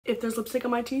If there's lipstick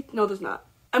on my teeth, no, there's not.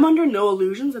 I'm under no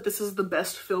illusions that this is the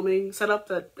best filming setup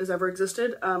that has ever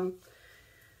existed.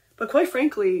 But quite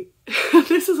frankly,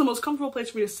 this is the most comfortable place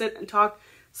for me to sit and talk.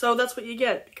 So that's what you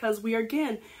get, because we are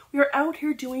out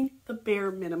here doing the bare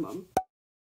minimum.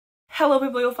 Hello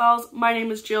bibliophiles, my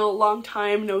name is Jill, long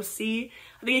time no see.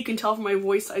 I think you can tell from my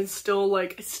voice I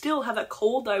still have that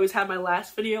cold that I had my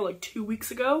last video like 2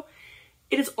 weeks ago.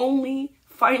 It has only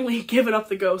finally given up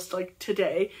the ghost like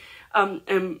today.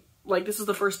 And like this is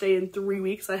the first day in 3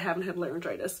 weeks I haven't had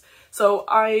laryngitis. So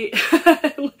I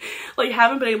like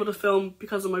haven't been able to film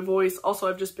because of my voice. Also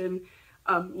I've just been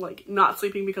like not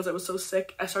sleeping because I was so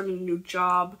sick. I started a new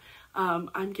job.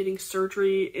 I'm getting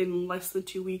surgery in less than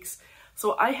 2 weeks.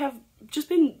 So I have just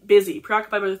been busy,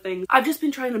 preoccupied with other things. I've just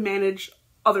been trying to manage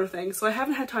other things, so I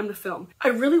haven't had time to film. I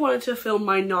really wanted to film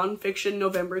my Nonfiction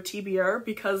November TBR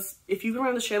because if you've been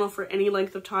around the channel for any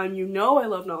length of time, you know I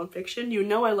love nonfiction, you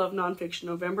know I love Nonfiction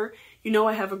November, you know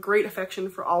I have a great affection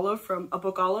for Olive from A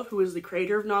Book Olive, who is the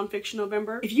creator of Nonfiction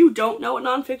November. If you don't know what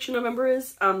Nonfiction November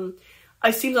is,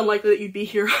 it seems unlikely that you'd be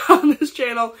here on this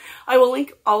channel. I will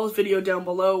link Olive's video down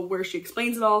below where she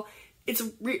explains it all. It's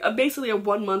basically a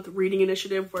 1 month reading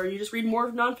initiative where you just read more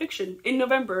nonfiction in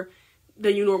November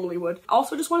than you normally would. I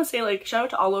also just want to say, like, shout out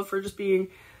to Olive for just being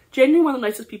genuinely one of the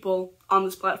nicest people on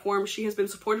this platform. She has been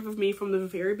supportive of me from the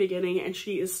very beginning and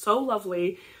she is so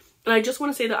lovely. And I just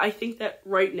want to say that I think that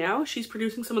right now she's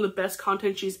producing some of the best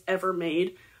content she's ever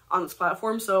made on this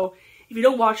platform. So if you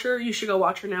don't watch her, you should go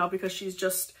watch her now because she's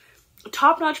just a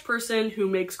top-notch person who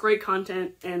makes great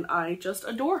content and I just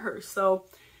adore her. So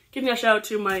giving a shout out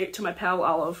to my pal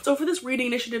Olive. So for this reading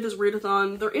initiative, this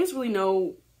readathon, there is really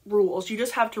no rules. You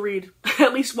just have to read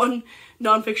at least one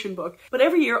nonfiction book. But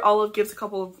every year Olive gives a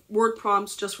couple of word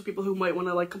prompts just for people who might want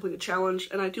to like complete a challenge,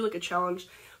 and I do like a challenge.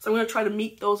 So I'm going to try to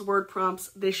meet those word prompts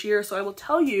this year. So I will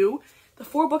tell you the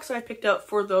 4 books that I picked out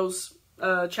for those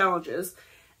challenges,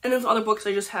 and then some other books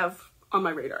I just have on my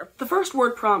radar. The first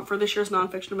word prompt for this year's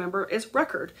Nonfiction November is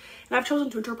record, and I've chosen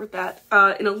to interpret that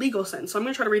in a legal sense. So I'm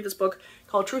going to try to read this book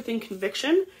called Truth and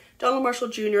Conviction, Donald Marshall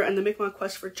Jr. and the Mi'kmaq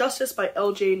Quest for Justice by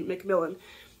L. Jane McMillan.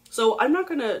 So I'm not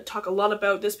going to talk a lot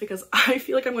about this because I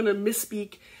feel like I'm going to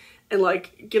misspeak and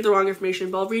like give the wrong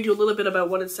information, but I'll read you a little bit about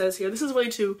what it says here. This is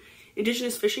related to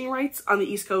Indigenous fishing rights on the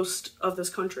east coast of this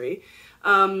country.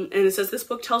 And it says, this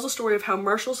book tells a story of how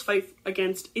Marshall's fight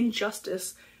against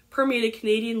injustice permeated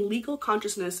Canadian legal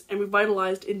consciousness and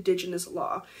revitalized Indigenous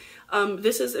law.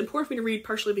 This is important for me to read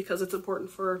partially because it's important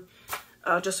for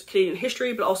just Canadian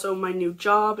history, but also my new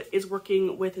job is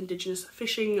working with Indigenous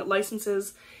fishing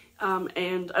licenses.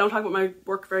 And I don't talk about my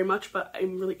work very much, but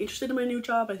I'm really interested in my new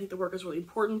job. I think the work is really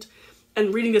important,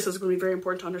 and reading this is going to be very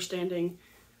important to understanding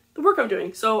the work I'm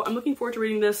doing. So I'm looking forward to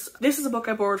reading this. This is a book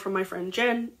I borrowed from my friend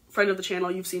Jen, friend of the channel.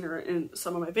 You've seen her in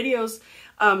some of my videos.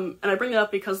 And I bring it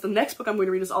up because the next book I'm going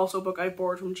to read is also a book I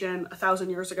borrowed from Jen 1,000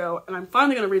 years ago, and I'm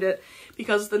finally going to read it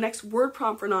because the next word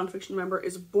prompt for Nonfiction November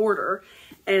is border.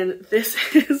 And this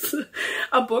is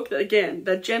a book that, again,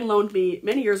 that Jen loaned me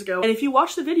many years ago. And if you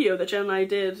watch the video that Jen and I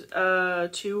did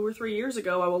 2 or 3 years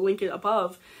ago, I will link it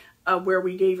above, where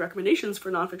we gave recommendations for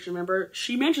Nonfiction November.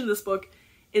 She mentioned this book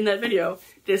in that video.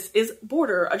 This is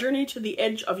Border, A Journey to the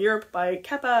Edge of Europe by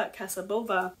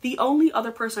Kassabova. The only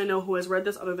other person I know who has read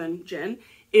this other than Jen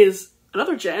is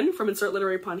another Jen from Insert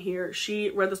Literary Pun here. She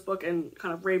read this book and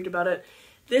kind of raved about it.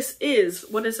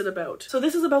 What is it about? So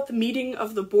this is about the meeting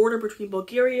of the border between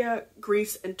Bulgaria,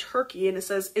 Greece, and Turkey, and it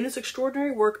says, in this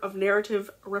extraordinary work of narrative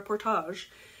reportage,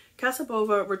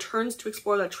 Kassabova returns to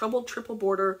explore that troubled triple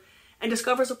border and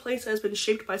discovers a place that has been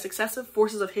shaped by successive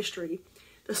forces of history,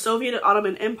 the Soviet and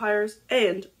Ottoman empires,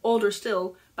 and, older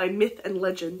still, by myth and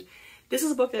legend. This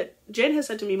is a book that Jen has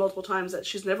said to me multiple times that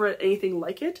she's never read anything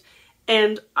like it,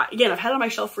 and again, I've had it on my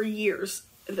shelf for years.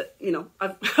 That, you know,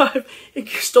 I've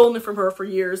stolen it from her for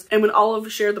years, and when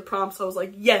Olive shared the prompts, I was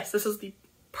like, yes, this is the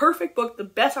perfect book, the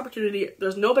best opportunity.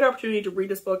 There's no better opportunity to read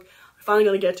this book. I'm finally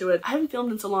gonna get to it. I haven't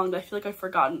filmed in so long that I feel like I've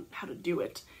forgotten how to do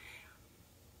it.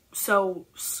 So,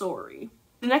 sorry.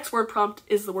 The next word prompt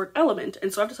is the word element,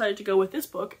 and so I've decided to go with this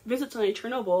book, Visits on a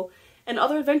Chernobyl and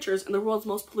Other Adventures in the World's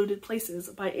Most Polluted Places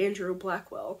by Andrew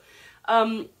Blackwell.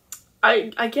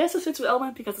 I guess it fits with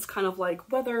element because it's kind of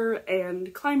like weather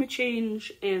and climate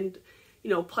change and, you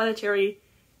know, planetary,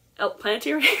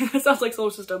 that sounds like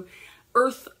solar system,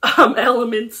 earth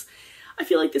elements. I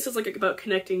feel like this is like about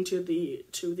connecting to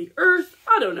the earth.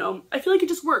 I don't know. I feel like it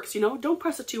just works, you know? Don't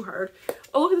press it too hard.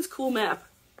 Oh, look at this cool map.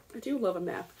 I do love a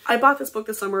map. I bought this book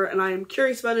this summer and I am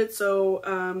curious about it,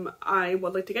 so I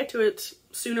would like to get to it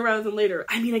sooner rather than later.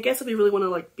 I mean, I guess if we really want to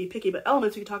like be picky about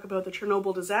elements, we could talk about the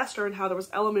Chernobyl disaster and how there was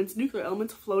elements, nuclear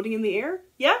elements floating in the air.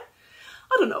 Yeah?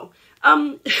 I don't know.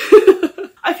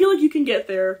 I feel like you can get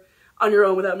there on your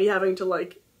own without me having to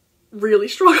like really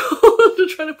struggle to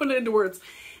try to put it into words.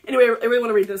 Anyway, I really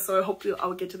want to read this, so I hope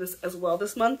I'll get to this as well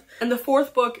this month. And the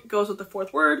fourth book goes with the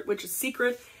fourth word, which is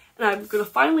secret. And I'm going to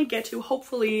finally get to,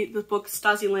 hopefully, the book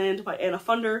Stasiland by Anna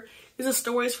Funder. This is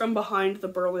stories from behind the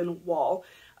Berlin Wall.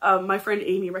 My friend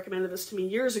Amy recommended this to me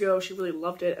years ago. She really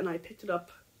loved it, and I picked it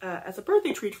up as a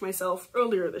birthday treat for myself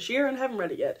earlier this year and haven't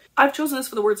read it yet. I've chosen this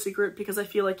for the word secret because I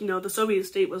feel like, you know, the Soviet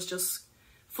state was just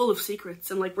full of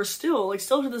secrets, and like we're still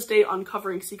to this day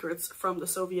uncovering secrets from the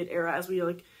Soviet era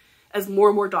as more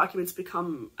and more documents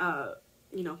become,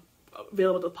 you know,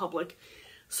 available to the public.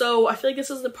 So I feel like this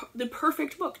is the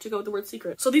perfect book to go with the word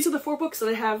secret. So these are the 4 books that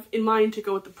I have in mind to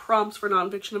go with the prompts for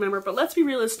Nonfiction November, but let's be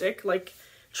realistic, like,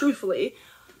 truthfully.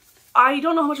 I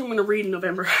don't know how much I'm going to read in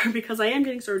November because I am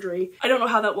getting surgery. I don't know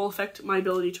how that will affect my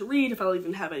ability to read, if I'll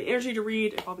even have any energy to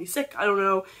read, if I'll be sick, I don't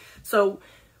know. So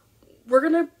we're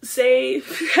going to say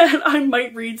that I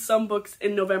might read some books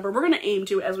in November. We're going to aim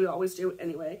to, as we always do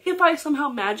anyway. If I somehow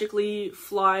magically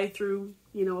fly through,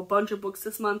 you know, a bunch of books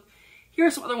this month, here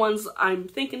are some other ones I'm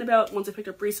thinking about, ones I picked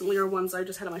up recently or ones I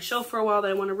just had on my shelf for a while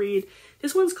that I want to read.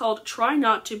 This one's called Try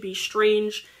Not to Be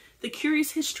Strange, The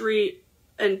Curious History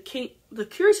of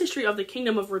the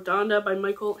Kingdom of Radden by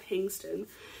Michael Hingston.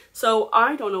 So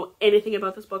I don't know anything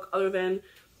about this book other than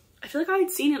I feel like I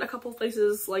had seen it a couple of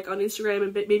places, like on Instagram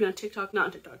and maybe on TikTok. Not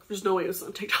on TikTok. There's no way it was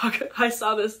on TikTok. I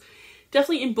saw this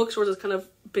definitely in bookstores. It's kind of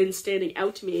been standing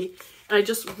out to me, and I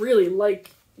just really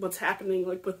like what's happening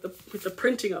like with the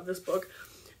printing of this book,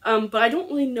 but I don't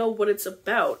really know what it's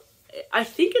about. I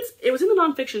think it was in the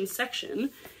nonfiction section,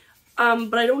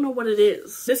 but I don't know what it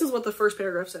is. This is what the first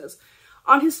paragraph says.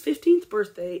 On his 15th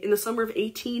birthday in the summer of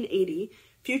 1880,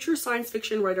 future science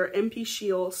fiction writer M.P.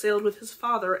 Shiel sailed with his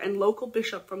father and local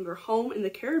bishop from their home in the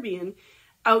Caribbean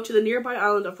out to the nearby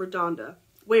island of Radden,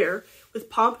 where, with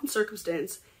pomp and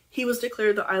circumstance, he was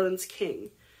declared the island's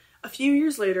king. A few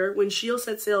years later, when Shiel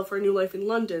set sail for a new life in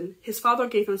London, his father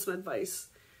gave him some advice.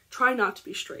 Try not to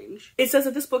be strange. It says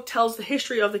that this book tells the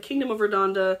history of the Kingdom of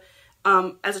Radden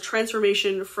as a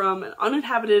transformation from an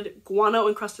uninhabited,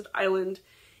 guano-encrusted island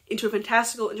into a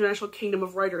fantastical international kingdom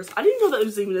of writers. I didn't know that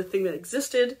was even a thing that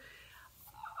existed.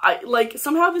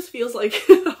 Somehow this feels like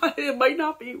it might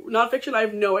not be nonfiction, I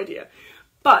have no idea.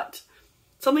 But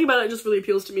something about it just really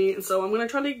appeals to me, and so I'm going to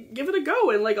try to give it a go,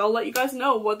 and like I'll let you guys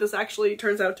know what this actually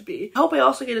turns out to be. I hope I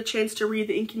also get a chance to read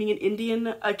The Inconvenient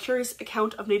Indian, A Curious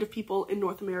Account of Native People in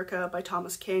North America by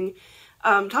Thomas King.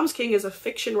 Thomas King is a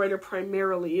fiction writer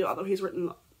primarily, although he's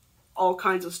written all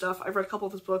kinds of stuff. I've read a couple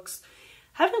of his books.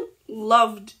 Haven't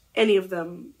loved any of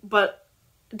them, but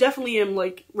definitely am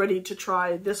like ready to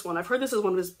try this one. I've heard this is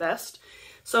one of his best.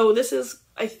 So this is,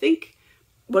 I think,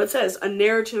 what it says, a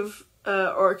narrative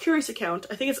or a curious account.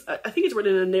 I think it's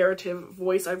written in a narrative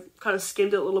voice. I've kind of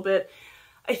skimmed it a little bit.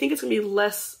 I think it's gonna be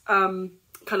less kind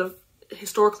of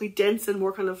historically dense and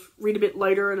more kind of read a bit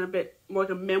lighter and a bit more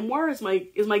like a memoir is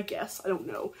my guess. I don't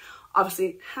know.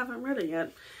 Obviously haven't read it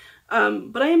yet.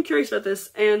 But I am curious about this,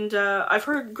 and I've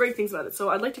heard great things about it, so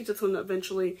I'd like to get to this one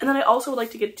eventually. And then I also would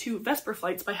like to get to Vesper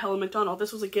Flights by Helen Macdonald.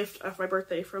 This was a gift for my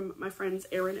birthday from my friends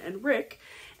Erin and Rick.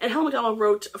 And Helen Macdonald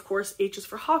wrote, of course, H is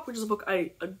for Hawk, which is a book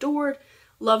I adored,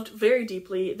 loved very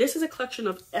deeply. This is a collection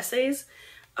of essays,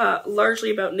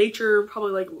 largely about nature,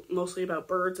 probably like mostly about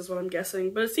birds is what I'm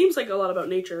guessing, but it seems like a lot about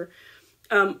nature.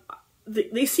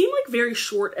 They seem like very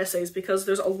short essays because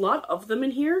there's a lot of them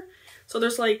in here. So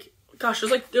there's like, gosh,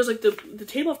 there's like the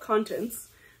table of contents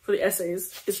for the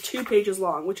essays is 2 pages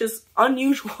long, which is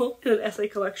unusual in an essay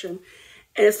collection.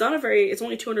 And it's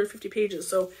only 250 pages,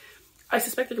 so I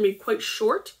suspect they're gonna be quite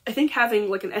short. I think having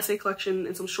like an essay collection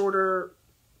and some shorter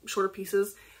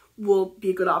pieces will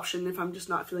be a good option if I'm just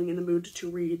not feeling in the mood to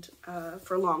read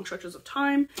for long stretches of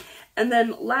time. And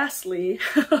then lastly,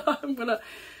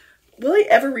 will I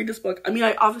ever read this book? I mean,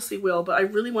 I obviously will, but I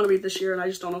really want to read this year, and I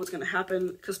just don't know what's going to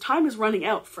happen because time is running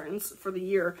out, friends, for the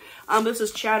year. This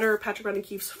is Chatter, Patrick Radden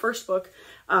Keefe's first book.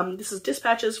 This is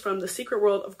Dispatches from the Secret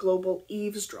World of Global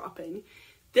Eavesdropping.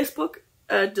 This book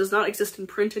does not exist in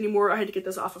print anymore. I had to get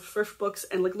this off of Thrift Books,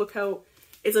 and like, look how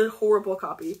it's a horrible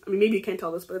copy. I mean, maybe you can't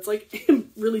tell this, but it's like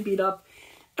really beat up.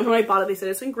 And when I bought it, they said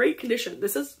it's in great condition.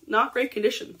 This is not great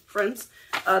condition, friends.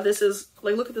 This is,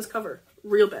 like, look at this cover.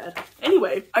 Real bad.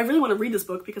 Anyway, I really want to read this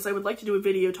book because I would like to do a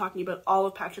video talking about all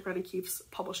of Patrick Radden Keefe's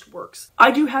published works. I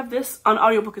do have this on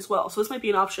audiobook as well, so this might be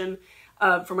an option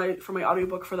for my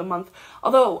audiobook for the month.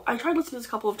 Although I tried listening to this a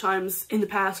couple of times in the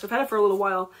past. I've had it for a little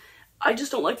while. I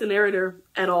just don't like the narrator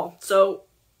at all. So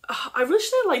I wish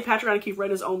that like Radden Keefe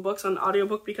read his own books on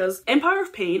audiobook, because Empire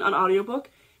of Pain on audiobook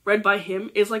read by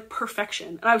him is like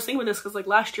perfection. And I was thinking with this because like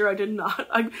last year I did not.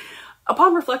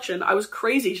 Upon reflection, I was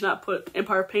crazy to not put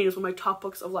Empire of Pain as one of my top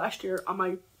books of last year on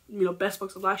my, best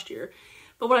books of last year.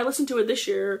 But when I listened to it this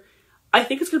year, I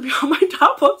think it's going to be on my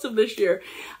top books of this year,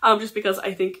 just because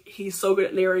I think he's so good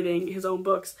at narrating his own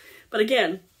books. But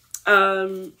again,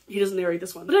 he doesn't narrate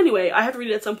this one. But anyway, I have to read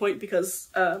it at some point because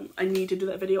I need to do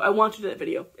that video. I want to do that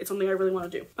video. It's something I really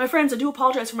want to do. My friends, I do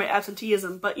apologize for my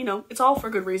absenteeism, but it's all for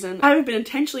a good reason. I haven't been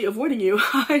intentionally avoiding you.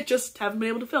 I just haven't been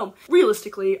able to film.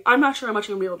 Realistically, I'm not sure how much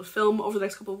I'm going to be able to film over the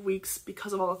next couple of weeks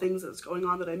because of all the things that's going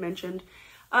on that I mentioned.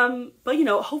 But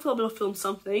hopefully I'll be able to film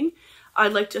something.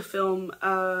 I'd like to film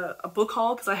a book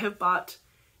haul because I have bought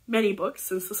many books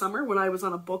since the summer when I was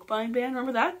on a book buying ban.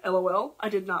 Remember that? LOL. I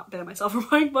did not ban myself for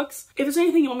buying books. If there's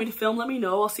anything you want me to film, let me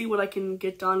know. I'll see what I can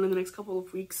get done in the next couple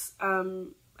of weeks.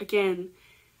 Again,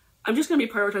 I'm just going to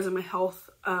be prioritizing my health.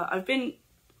 I've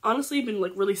honestly been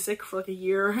like really sick for like a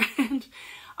year and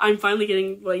I'm finally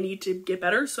getting what I need to get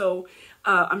better. So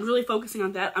I'm really focusing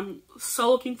on that. I'm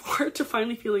so looking forward to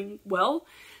finally feeling well.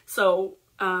 So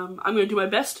I'm going to do my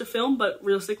best to film, but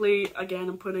realistically, again,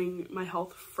 I'm putting my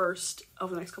health first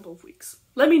over the next couple of weeks.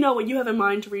 Let me know what you have in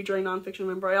mind to read during Nonfiction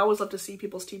November. I always love to see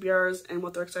people's TBRs and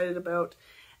what they're excited about.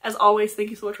 As always,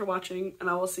 thank you so much for watching, and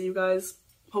I will see you guys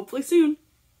hopefully soon.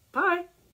 Bye!